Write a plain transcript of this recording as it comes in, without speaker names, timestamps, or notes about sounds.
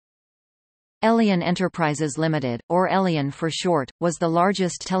Elion Enterprises Limited, or Elion for short, was the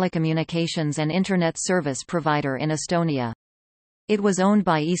largest telecommunications and Internet service provider in Estonia. It was owned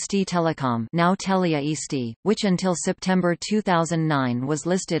by Eesti Telecom, now Telia Eesti, which until September 2009 was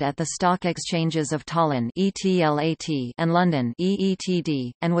listed at the stock exchanges of Tallinn and London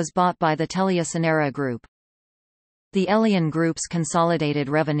and was bought by the TeliaSonera Group. The Elion Group's consolidated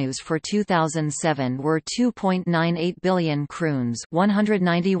revenues for 2007 were 2.98 billion kroons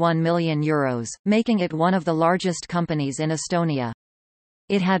 €191 million, making it one of the largest companies in Estonia.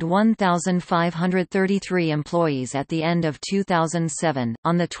 It had 1,533 employees at the end of 2007.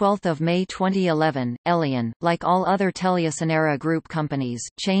 On 12 May 2011, Elion, like all other TeliaSonera Group companies,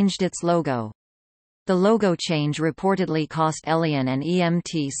 changed its logo. The logo change reportedly cost Elion and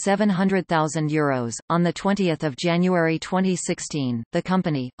EMT €700,000. On 20 January 2016, the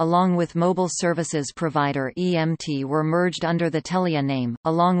company, along with mobile services provider EMT, were merged under the Telia name,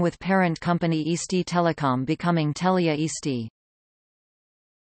 along with parent company Eesti Telecom becoming Telia Eesti.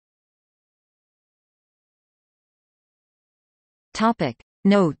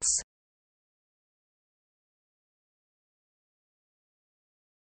 Notes.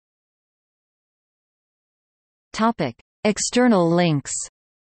 External links.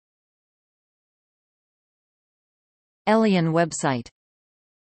 Elion website.